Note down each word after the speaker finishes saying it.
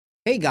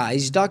Hey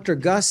guys, Dr.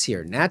 Gus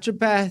here,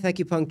 naturopath,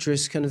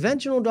 acupuncturist,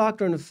 conventional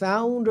doctor, and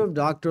founder of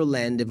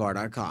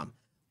drlandivar.com.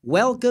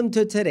 Welcome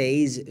to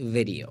today's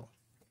video.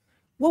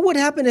 What would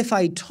happen if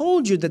I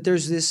told you that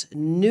there's this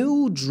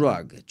new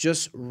drug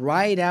just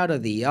right out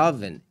of the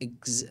oven,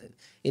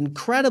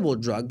 incredible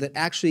drug that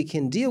actually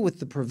can deal with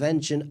the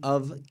prevention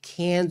of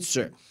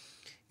cancer?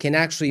 Can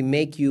actually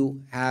make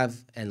you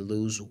have and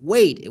lose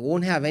weight. It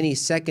won't have any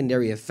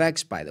secondary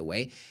effects, by the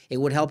way. It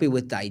would help you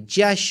with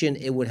digestion.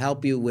 It would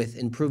help you with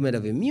improvement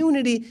of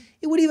immunity.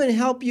 It would even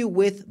help you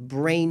with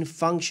brain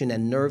function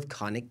and nerve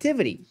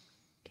connectivity.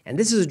 And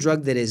this is a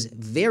drug that is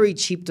very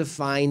cheap to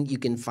find. You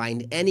can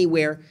find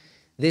anywhere.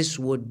 This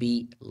would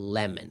be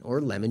lemon or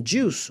lemon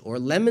juice or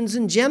lemons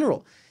in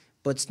general.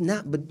 But it's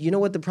not. But you know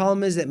what the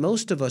problem is? That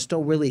most of us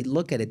don't really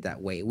look at it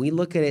that way. We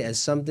look at it as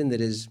something that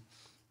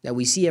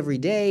we see every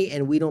day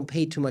and we don't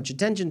pay too much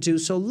attention to.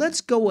 So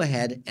let's go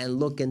ahead and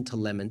look into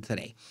lemon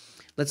today.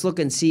 Let's look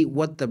and see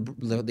what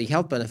the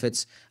health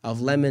benefits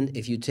of lemon,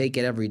 if you take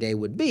it every day,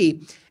 would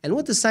be, and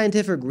what the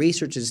scientific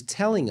research is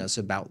telling us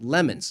about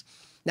lemons.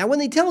 Now, when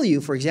they tell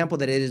you, for example,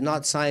 that it is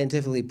not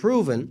scientifically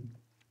proven,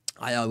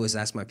 I always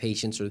ask my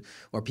patients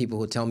or people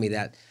who tell me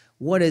that,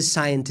 what is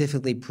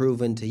scientifically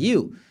proven to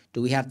you?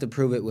 Do we have to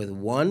prove it with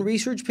one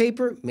research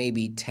paper,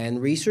 maybe 10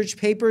 research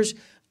papers,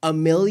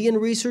 1,000,000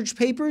 research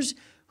papers?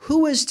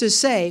 Who is to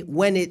say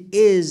when it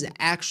is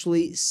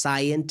actually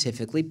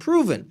scientifically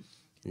proven?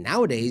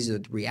 Nowadays,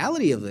 the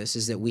reality of this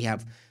is that we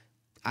have,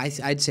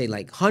 I'd say,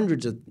 like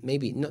hundreds of,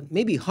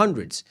 maybe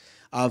hundreds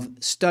of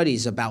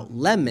studies about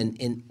lemon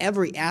in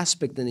every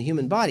aspect in the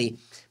human body,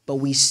 but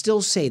we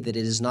still say that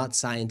it is not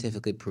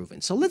scientifically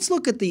proven. So let's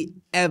look at the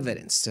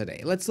evidence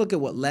today. Let's look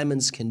at what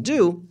lemons can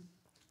do.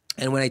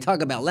 And when I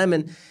talk about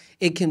lemon,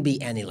 it can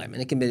be any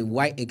lemon. It can be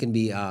white, it can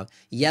be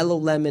yellow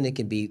lemon, it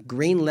can be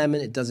green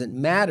lemon. It doesn't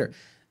matter.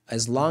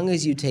 As long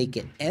as you take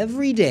it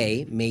every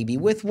day, maybe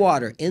with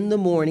water, in the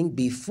morning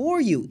before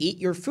you eat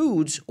your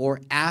foods or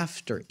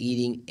after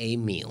eating a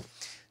meal.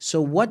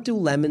 So what do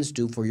lemons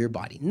do for your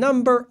body?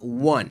 Number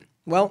one,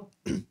 well,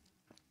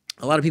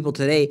 a lot of people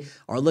today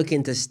are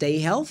looking to stay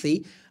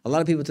healthy. A lot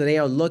of people today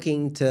are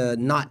looking to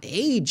not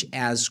age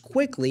as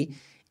quickly,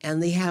 and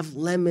they have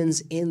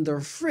lemons in their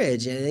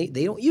fridge, and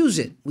they don't use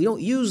it. We don't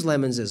use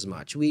lemons as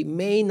much. We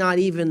may not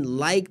even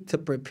like to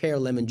prepare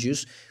lemon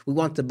juice. We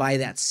want to buy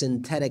that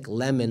synthetic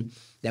lemon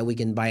that we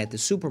can buy at the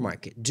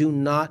supermarket. Do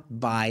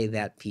not buy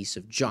that piece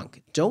of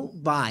junk.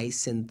 Don't buy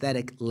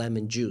synthetic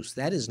lemon juice.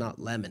 That is not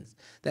lemon.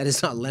 That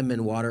is not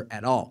lemon water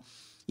at all.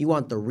 You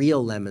want the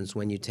real lemons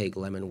when you take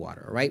lemon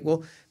water, all right?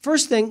 Well,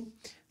 first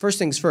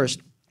things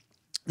first.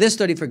 This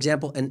study, for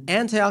example, an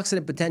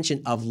antioxidant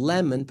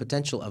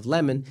potential of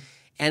lemon,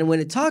 and when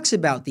it talks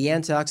about the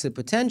antioxidant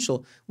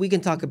potential, we can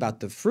talk about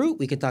the fruit,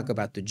 we can talk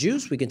about the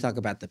juice, we can talk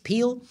about the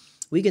peel,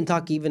 we can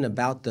talk even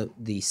about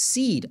the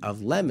seed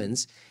of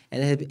lemons,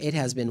 and it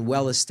has been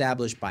well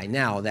established by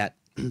now that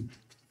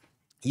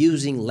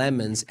using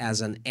lemons as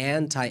an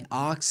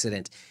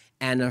antioxidant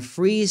and a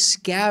free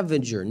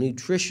scavenger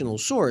nutritional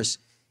source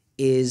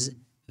is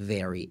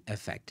very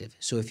effective.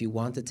 So if you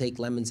want to take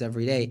lemons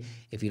every day,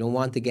 if you don't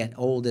want to get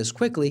old as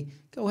quickly,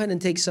 go ahead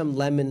and take some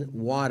lemon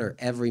water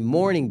every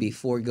morning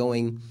before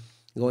going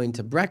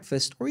to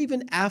breakfast or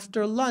even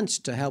after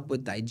lunch to help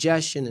with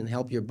digestion and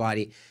help your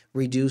body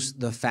reduce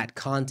the fat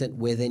content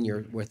within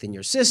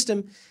your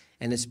system.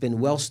 And it's been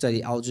well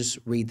studied. I'll just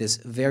read this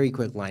very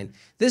quick line.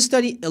 This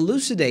study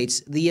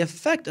elucidates the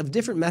effect of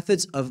different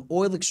methods of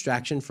oil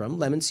extraction from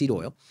lemon seed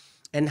oil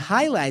and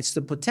highlights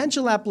the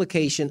potential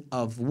application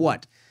of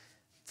what?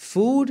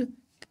 Food,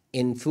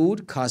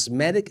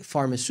 cosmetic,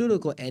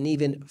 pharmaceutical, and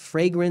even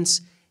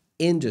fragrance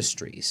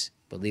industries.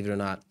 Believe it or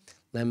not,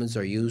 lemons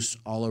are used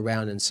all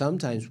around, and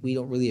sometimes we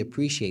don't really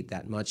appreciate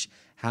that much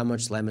how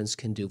much lemons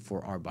can do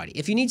for our body.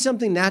 If you need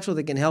something natural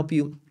that can help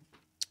you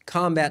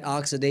combat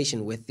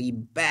oxidation with the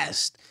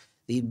best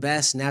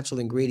natural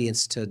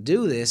ingredients to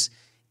do this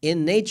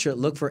in nature,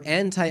 look for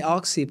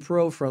Antioxy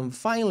Pro from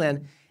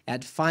Fineland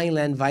at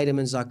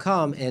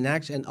finelandvitamins.com,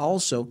 and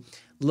also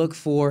look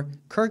for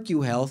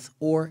Curcu Health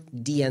or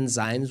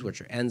D-enzymes, which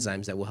are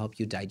enzymes that will help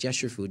you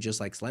digest your food just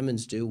like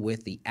lemons do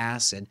with the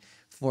acid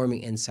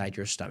forming inside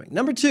your stomach.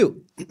 Number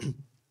two,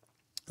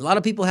 a lot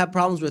of people have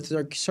problems with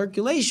their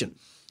circulation.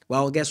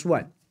 Well, guess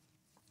what?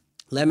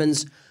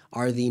 Lemons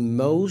are the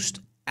most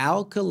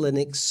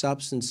alkalinic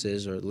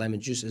substances, or lemon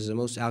juice is the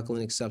most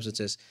alkalinic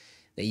substances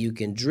that you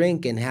can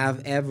drink and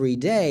have every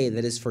day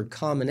that is for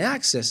common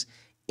access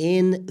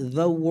in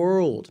the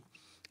world.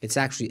 It's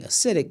actually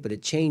acidic, but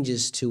it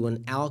changes to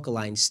an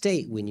alkaline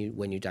state when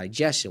you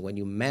digest it, when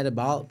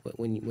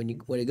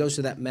it goes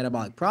through that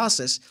metabolic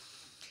process,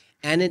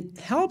 and it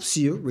helps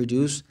you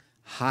reduce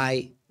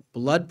high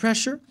blood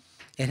pressure.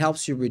 It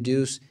helps you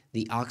reduce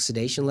the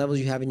oxidation levels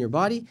you have in your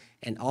body,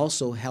 and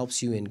also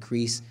helps you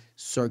increase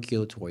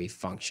circulatory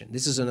function.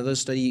 This is another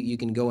study you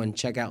can go and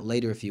check out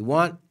later if you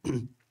want.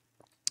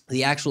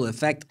 The actual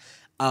effect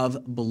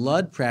of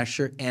blood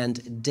pressure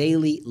and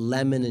daily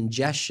lemon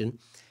ingestion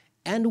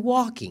and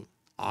walking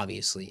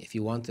obviously. If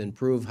you want to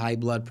improve high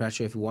blood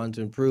pressure, if you want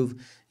to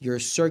improve your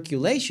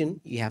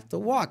circulation, you have to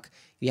walk.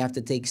 You have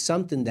to take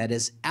something that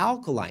is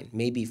alkaline,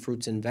 maybe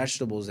fruits and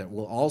vegetables that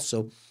will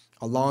also,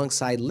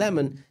 alongside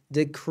lemon,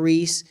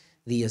 decrease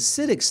the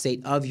acidic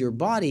state of your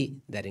body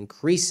that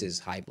increases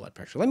high blood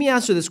pressure. Let me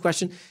answer this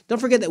question. Don't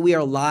forget that we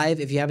are live.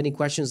 If you have any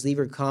questions, leave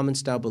your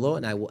comments down below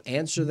and I will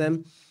answer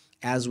them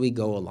as we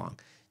go along.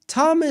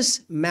 Thomas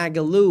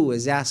Magaloo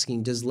is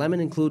asking, does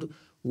lemon include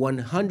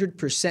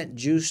 100%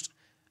 juice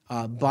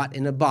bought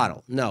in a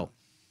bottle? No.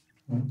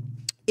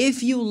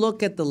 If you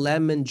look at the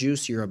lemon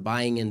juice you're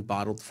buying in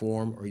bottled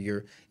form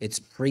or it's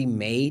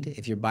pre-made,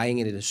 if you're buying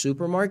it in a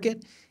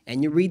supermarket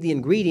and you read the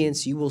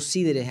ingredients, you will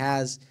see that it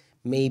has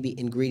maybe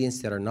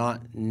ingredients that are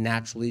not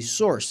naturally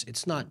sourced.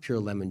 It's not pure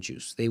lemon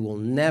juice. They will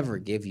never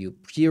give you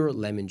pure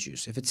lemon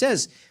juice. If it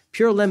says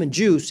pure lemon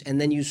juice and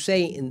then you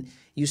see in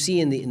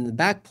the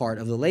back part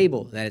of the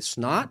label that it's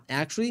not,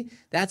 actually,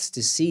 that's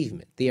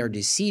deceivement. They are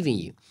deceiving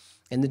you.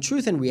 And the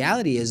truth and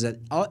reality is that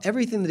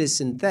everything that is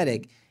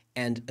synthetic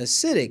and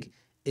acidic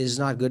is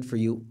not good for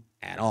you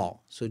at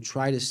all. So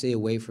try to stay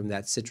away from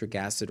that citric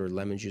acid or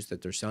lemon juice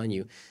that they're selling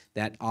you.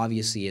 That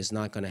obviously is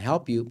not going to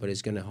help you, but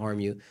it's going to harm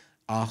you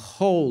a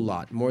whole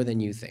lot more than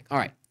you think. All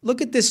right,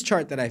 look at this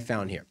chart that I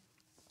found here.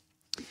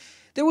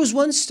 There was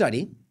one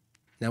study,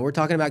 now we're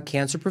talking about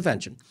cancer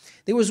prevention.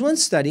 There was one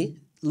study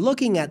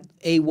looking at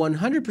a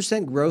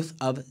 100% growth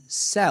of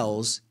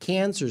cells,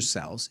 cancer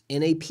cells,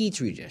 in a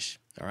petri dish,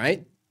 all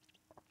right?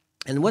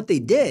 And what they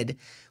did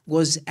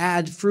was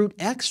add fruit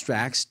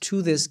extracts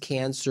to this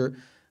cancer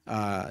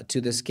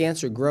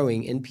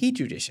growing in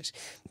petri dishes.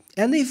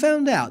 And they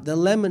found out the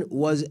lemon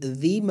was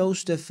the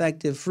most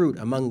effective fruit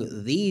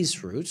among these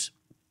fruits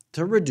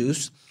to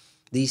reduce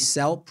the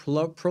cell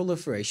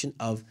proliferation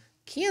of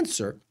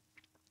cancer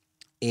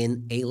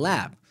in a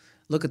lab.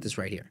 Look at this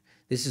right here.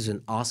 This is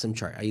an awesome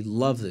chart. I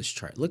love this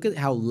chart. Look at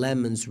how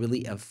lemons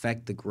really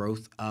affect the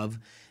growth of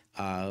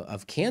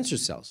cancer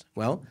cells.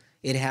 Well,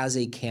 it has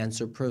a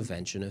cancer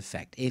prevention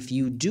effect. If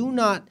you do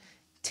not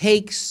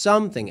take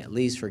something, at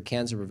least for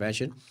cancer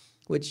prevention,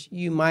 which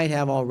you might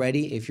have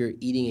already if you're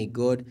eating a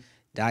good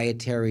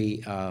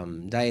dietary,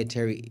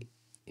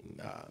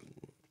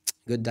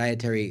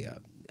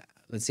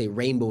 let's say,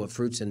 rainbow of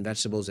fruits and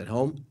vegetables at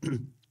home.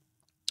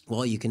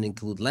 Well, you can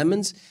include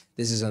lemons.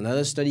 This is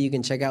another study you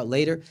can check out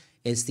later.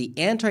 It's the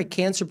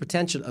anti-cancer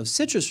potential of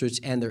citrus fruits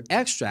and their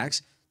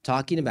extracts,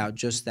 talking about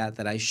just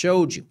that I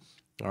showed you.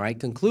 All right,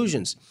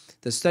 conclusions.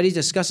 The study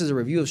discusses a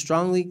review of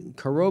strongly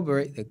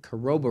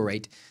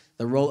corroborate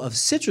the role of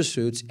citrus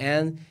fruits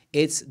and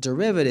its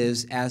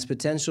derivatives as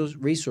potential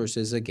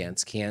resources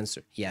against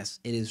cancer. Yes,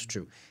 it is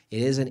true.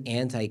 It is an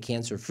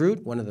anti-cancer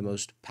fruit, one of the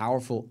most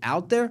powerful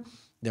out there.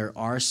 There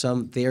are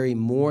some very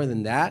more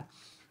than that.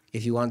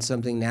 If you want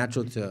something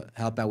natural to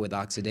help out with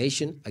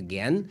oxidation,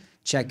 again,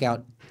 check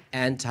out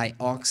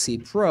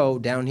Antioxy Pro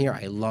down here.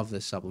 I love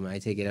this supplement. I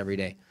take it every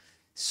day.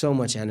 So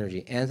much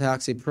energy.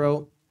 Antioxy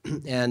Pro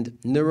and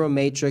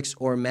Neuromatrix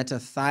or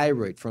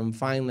Metathyroid from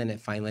Fineland at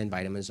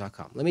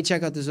finelandvitamins.com. Let me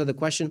check out this other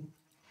question,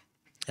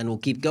 and we'll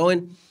keep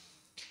going.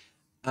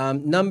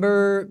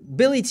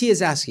 Billy T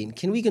is asking,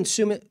 can we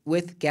consume it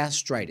with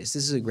gastritis?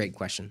 This is a great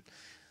question.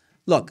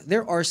 Look,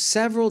 there are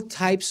several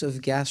types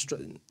of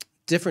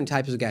different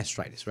types of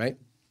gastritis, right?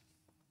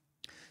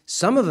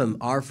 Some of them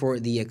are for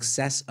the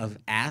excess of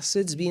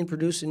acids being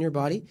produced in your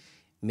body,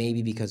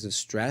 maybe because of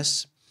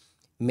stress,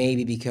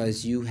 maybe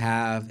because you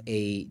have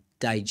a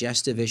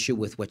digestive issue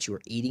with what you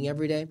are eating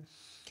every day.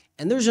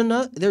 And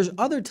there's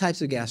other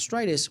types of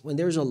gastritis when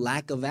there's a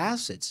lack of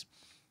acids.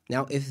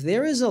 Now, if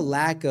there is a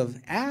lack of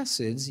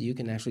acids, you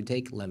can actually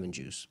take lemon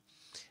juice.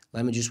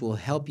 Lemon juice will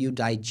help you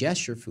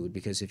digest your food,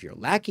 because if you're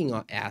lacking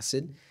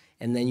acid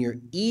and then you're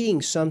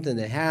eating something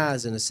that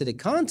has an acidic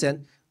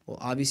content, well,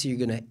 obviously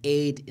you're going to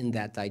aid in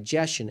that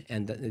digestion,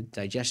 and the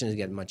digestion is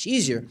getting much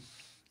easier,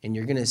 and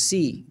you're going to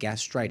see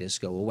gastritis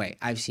go away.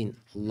 I've seen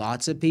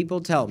lots of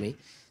people tell me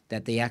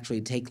that they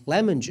actually take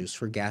lemon juice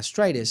for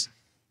gastritis,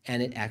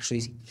 and it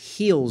actually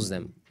heals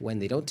them. When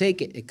they don't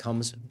take it, it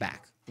comes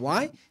back.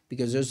 Why?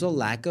 Because there's a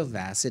lack of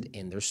acid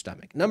in their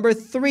stomach. Number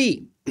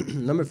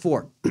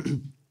 4.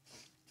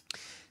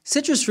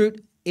 Citrus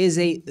fruit is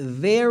a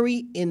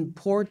very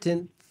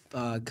important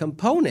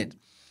component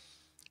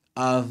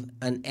of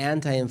an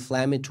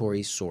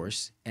anti-inflammatory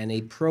source and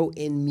a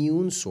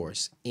pro-immune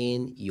source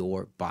in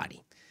your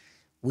body.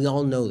 We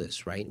all know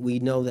this, right? We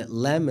know that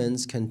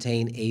lemons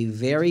contain a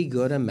very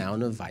good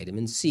amount of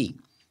vitamin C.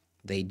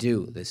 They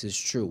do. This is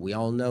true. We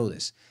all know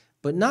this.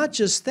 But not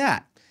just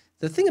that.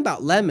 The thing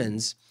about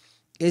lemons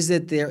is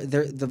that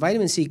the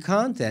vitamin C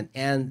content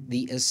and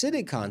the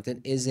acidic content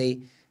is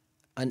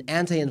an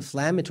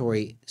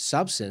anti-inflammatory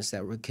substance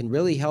that can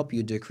really help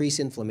you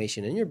decrease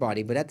inflammation in your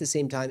body, but at the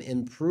same time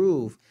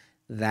improve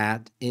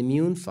that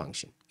immune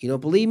function. You don't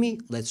believe me?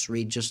 Let's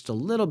read just a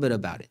little bit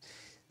about it.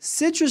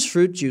 Citrus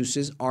fruit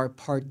juices are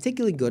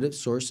particularly good at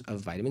source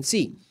of vitamin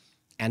C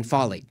and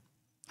folate.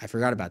 I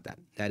forgot about that.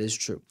 That is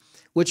true.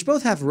 Which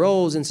both have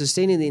roles in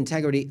sustaining the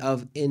integrity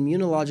of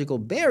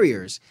immunological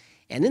barriers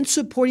and in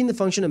supporting the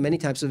function of many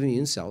types of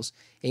immune cells,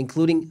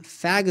 including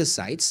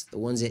phagocytes, the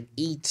ones that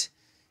eat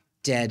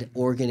dead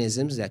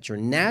organisms that your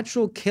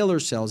natural killer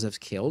cells have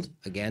killed,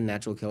 again,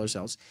 natural killer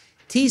cells,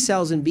 T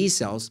cells and B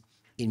cells,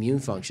 immune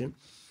function.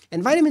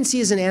 And vitamin C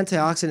is an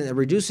antioxidant that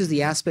reduces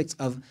the aspects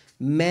of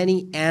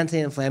many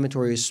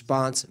anti-inflammatory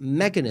response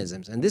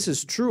mechanisms. And this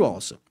is true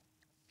also,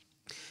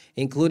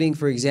 including,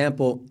 for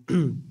example,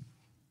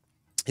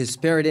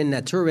 hesperidin,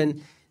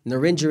 naturin,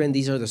 naringerin.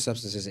 These are the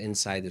substances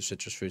inside the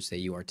citrus fruits that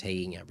you are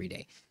taking every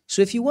day.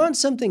 So if you want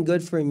something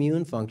good for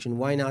immune function,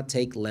 why not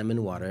take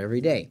lemon water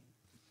every day?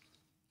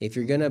 If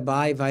you're going to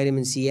buy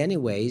vitamin C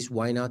anyways,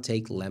 why not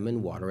take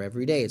lemon water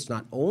every day? It's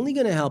not only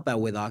going to help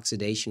out with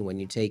oxidation when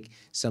you take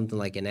something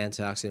like an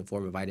antioxidant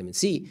form of vitamin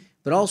C,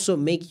 but also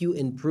make you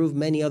improve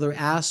many other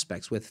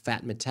aspects with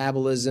fat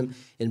metabolism,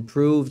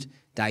 improved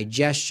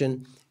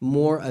digestion,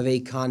 more of a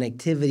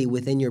connectivity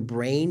within your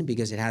brain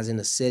because it has an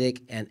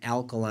acidic and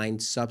alkaline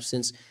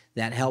substance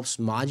that helps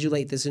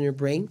modulate this in your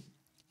brain.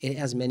 It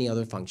has many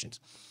other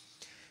functions.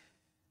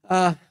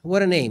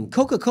 What a name.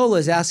 Coca-Cola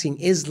is asking,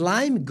 is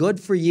lime good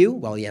for you?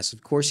 Well, yes,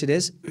 of course it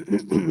is.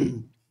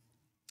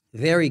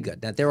 Very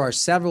good. Now, there are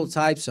several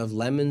types of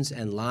lemons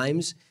and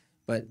limes,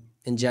 but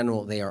in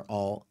general, they are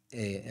all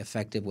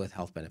effective with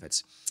health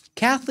benefits.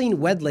 Kathleen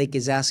Wedlake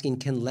is asking,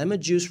 can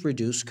lemon juice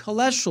reduce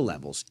cholesterol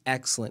levels?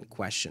 Excellent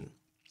question.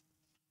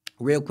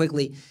 Real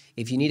quickly,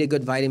 if you need a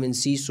good vitamin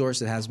C source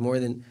that has more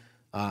than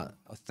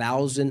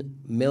 1,000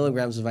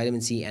 milligrams of vitamin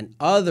C and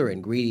other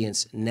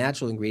ingredients,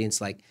 natural ingredients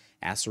like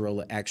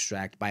acerola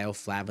extract,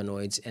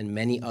 bioflavonoids, and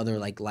many other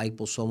like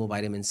liposomal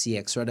vitamin C,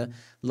 etc.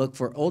 Look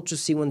for Ultra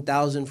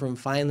C1000 from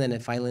Fineland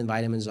at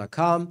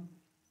finelandvitamins.com.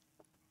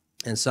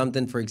 And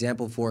something, for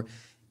example, for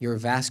your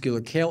vascular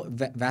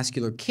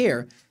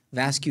care,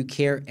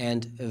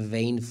 and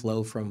vein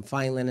flow from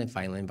Fineland at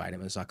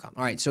finelandvitamins.com.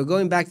 All right, so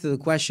going back to the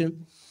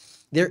question,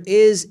 there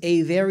is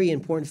a very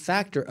important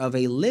factor of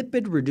a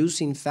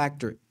lipid-reducing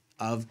factor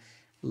of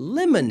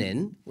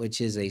limonene, which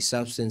is a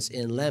substance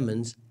in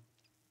lemons,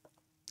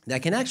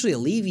 that can actually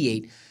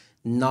alleviate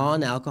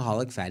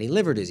non-alcoholic fatty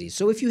liver disease.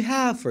 So if you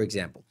have, for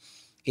example,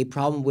 a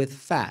problem with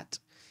fat,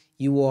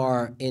 you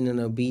are in an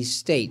obese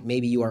state,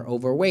 maybe you are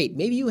overweight,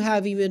 maybe you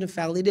have even a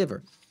fatty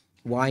liver,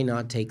 why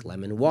not take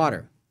lemon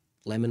water?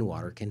 Lemon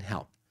water can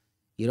help.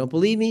 You don't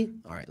believe me?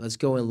 All right, let's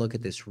go and look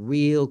at this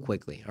real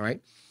quickly, all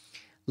right?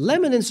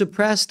 Limonene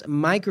suppressed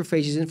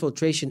macrophages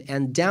infiltration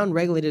and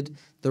downregulated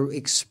the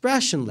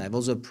expression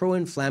levels of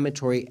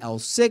pro-inflammatory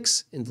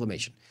L6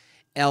 inflammation,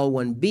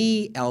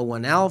 L1B,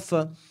 L1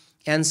 alpha,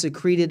 and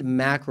secreted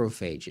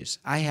macrophages.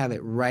 I have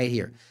it right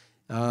here.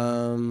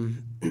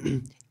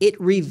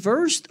 It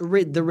reversed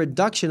the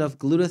reduction of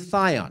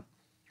glutathione,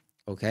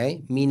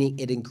 okay? Meaning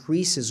it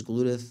increases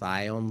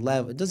glutathione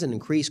level. It doesn't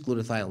increase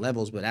glutathione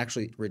levels, but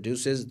actually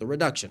reduces the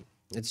reduction.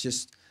 It's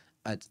just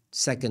a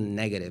second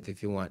negative,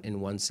 if you want, in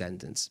one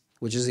sentence,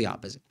 which is the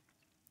opposite.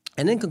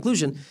 And in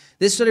conclusion,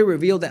 this study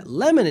revealed that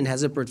limonene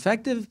has a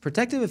protective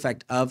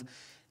effect of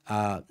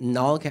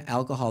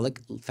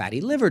non-alcoholic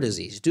fatty liver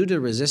disease due to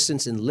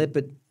resistance in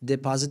lipid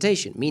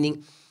depositation,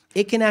 meaning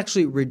it can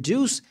actually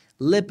reduce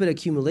lipid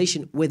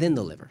accumulation within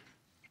the liver.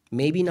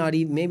 Maybe not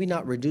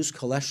reduce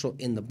cholesterol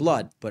in the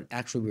blood, but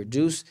actually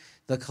reduce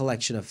the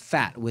collection of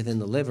fat within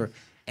the liver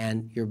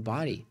and your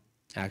body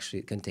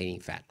actually containing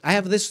fat. I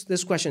have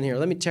this question here.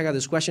 Let me check out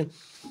this question.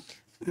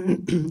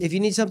 If you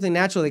need something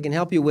natural that can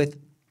help you with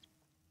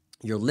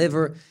your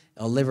liver,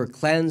 a liver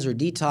cleanse or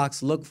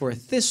detox, look for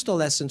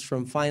Thistol Essence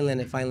from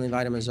Fineland at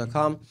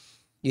finelandvitamins.com.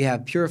 You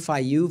have Purify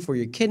You for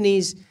your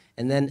kidneys,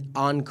 and then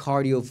On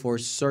Cardio for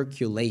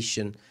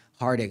circulation,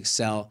 Heart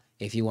Excel,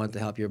 if you want to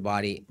help your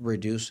body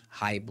reduce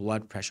high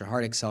blood pressure.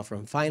 Heart Excel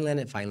from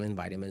Fineland at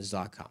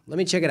finelandvitamins.com. Let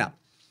me check it out.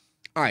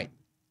 All right.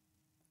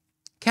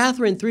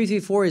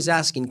 Catherine334 is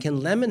asking, can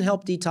lemon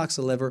help detox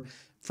the liver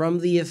from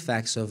the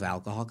effects of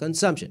alcohol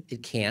consumption?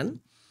 It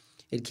can.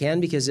 It can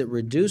because it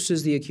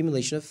reduces the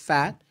accumulation of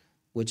fat,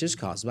 which is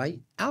caused by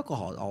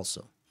alcohol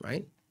also,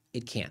 right?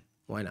 It can.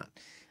 Why not?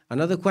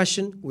 Another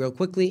question, real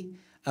quickly.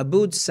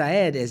 Aboud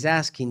Saed is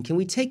asking, can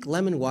we take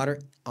lemon water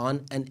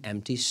on an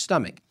empty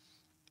stomach?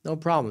 No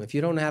problem. If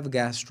you don't have a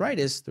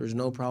gastritis, there's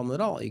no problem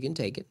at all. You can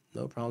take it.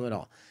 No problem at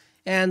all.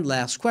 And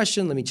last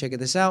question, let me check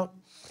this out.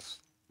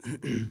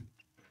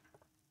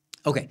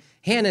 Okay,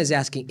 Hannah is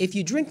asking, if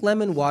you drink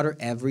lemon water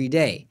every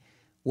day,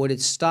 would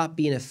it stop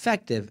being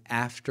effective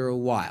after a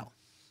while?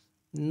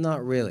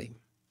 Not really.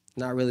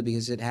 Not really,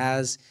 because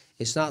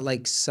it's not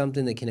like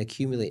something that can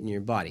accumulate in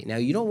your body. Now,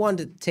 you don't want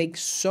to take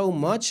so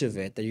much of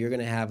it that you're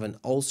going to have an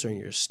ulcer in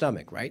your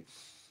stomach, right?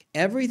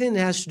 Everything that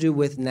has to do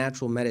with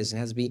natural medicine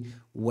has to be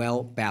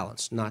well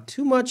balanced. Not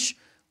too much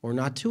or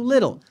not too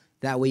little.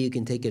 That way you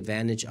can take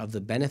advantage of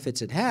the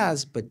benefits it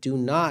has, but do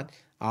not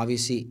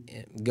obviously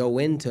go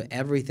into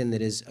everything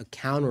that is a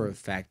counter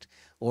effect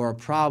or a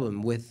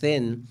problem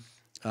within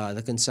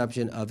the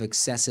consumption of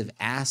excessive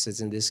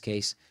acids, in this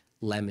case,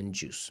 lemon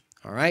juice.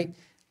 All right?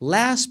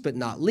 Last but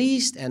not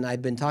least, and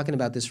I've been talking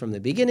about this from the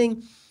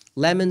beginning,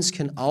 lemon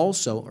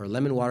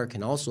water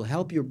can also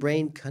help your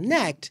brain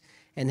connect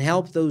and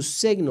help those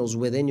signals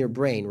within your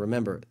brain.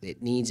 Remember,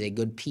 it needs a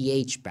good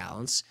pH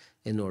balance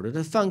in order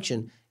to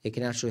function. It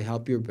can actually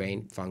help your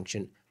brain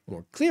function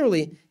more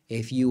clearly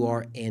if you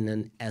are in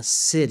an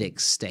acidic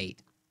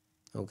state.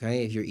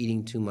 Okay, if you're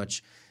eating too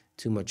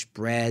much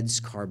breads,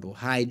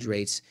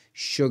 carbohydrates,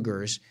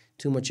 sugars,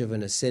 too much of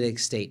an acidic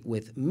state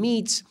with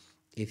meats.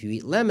 If you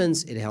eat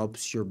lemons, it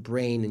helps your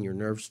brain and your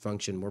nerves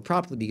function more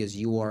properly because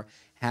you are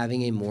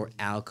having a more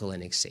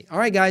alkalinic state. All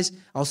right, guys,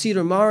 I'll see you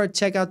tomorrow.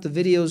 Check out the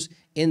videos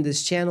in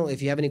this channel.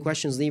 If you have any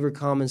questions, leave your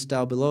comments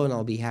down below, and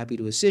I'll be happy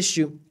to assist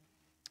you.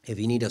 If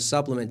you need a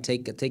supplement,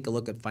 take a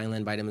look at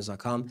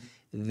finelandvitamins.com.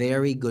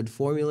 Very good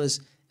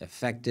formulas,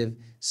 effective,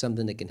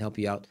 something that can help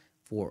you out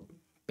for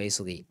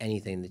basically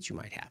anything that you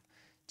might have.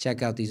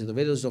 Check out these other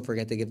videos. Don't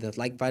forget to give that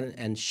like button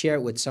and share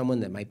it with someone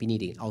that might be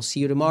needing it. I'll see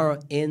you tomorrow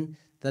in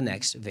the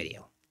next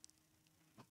video.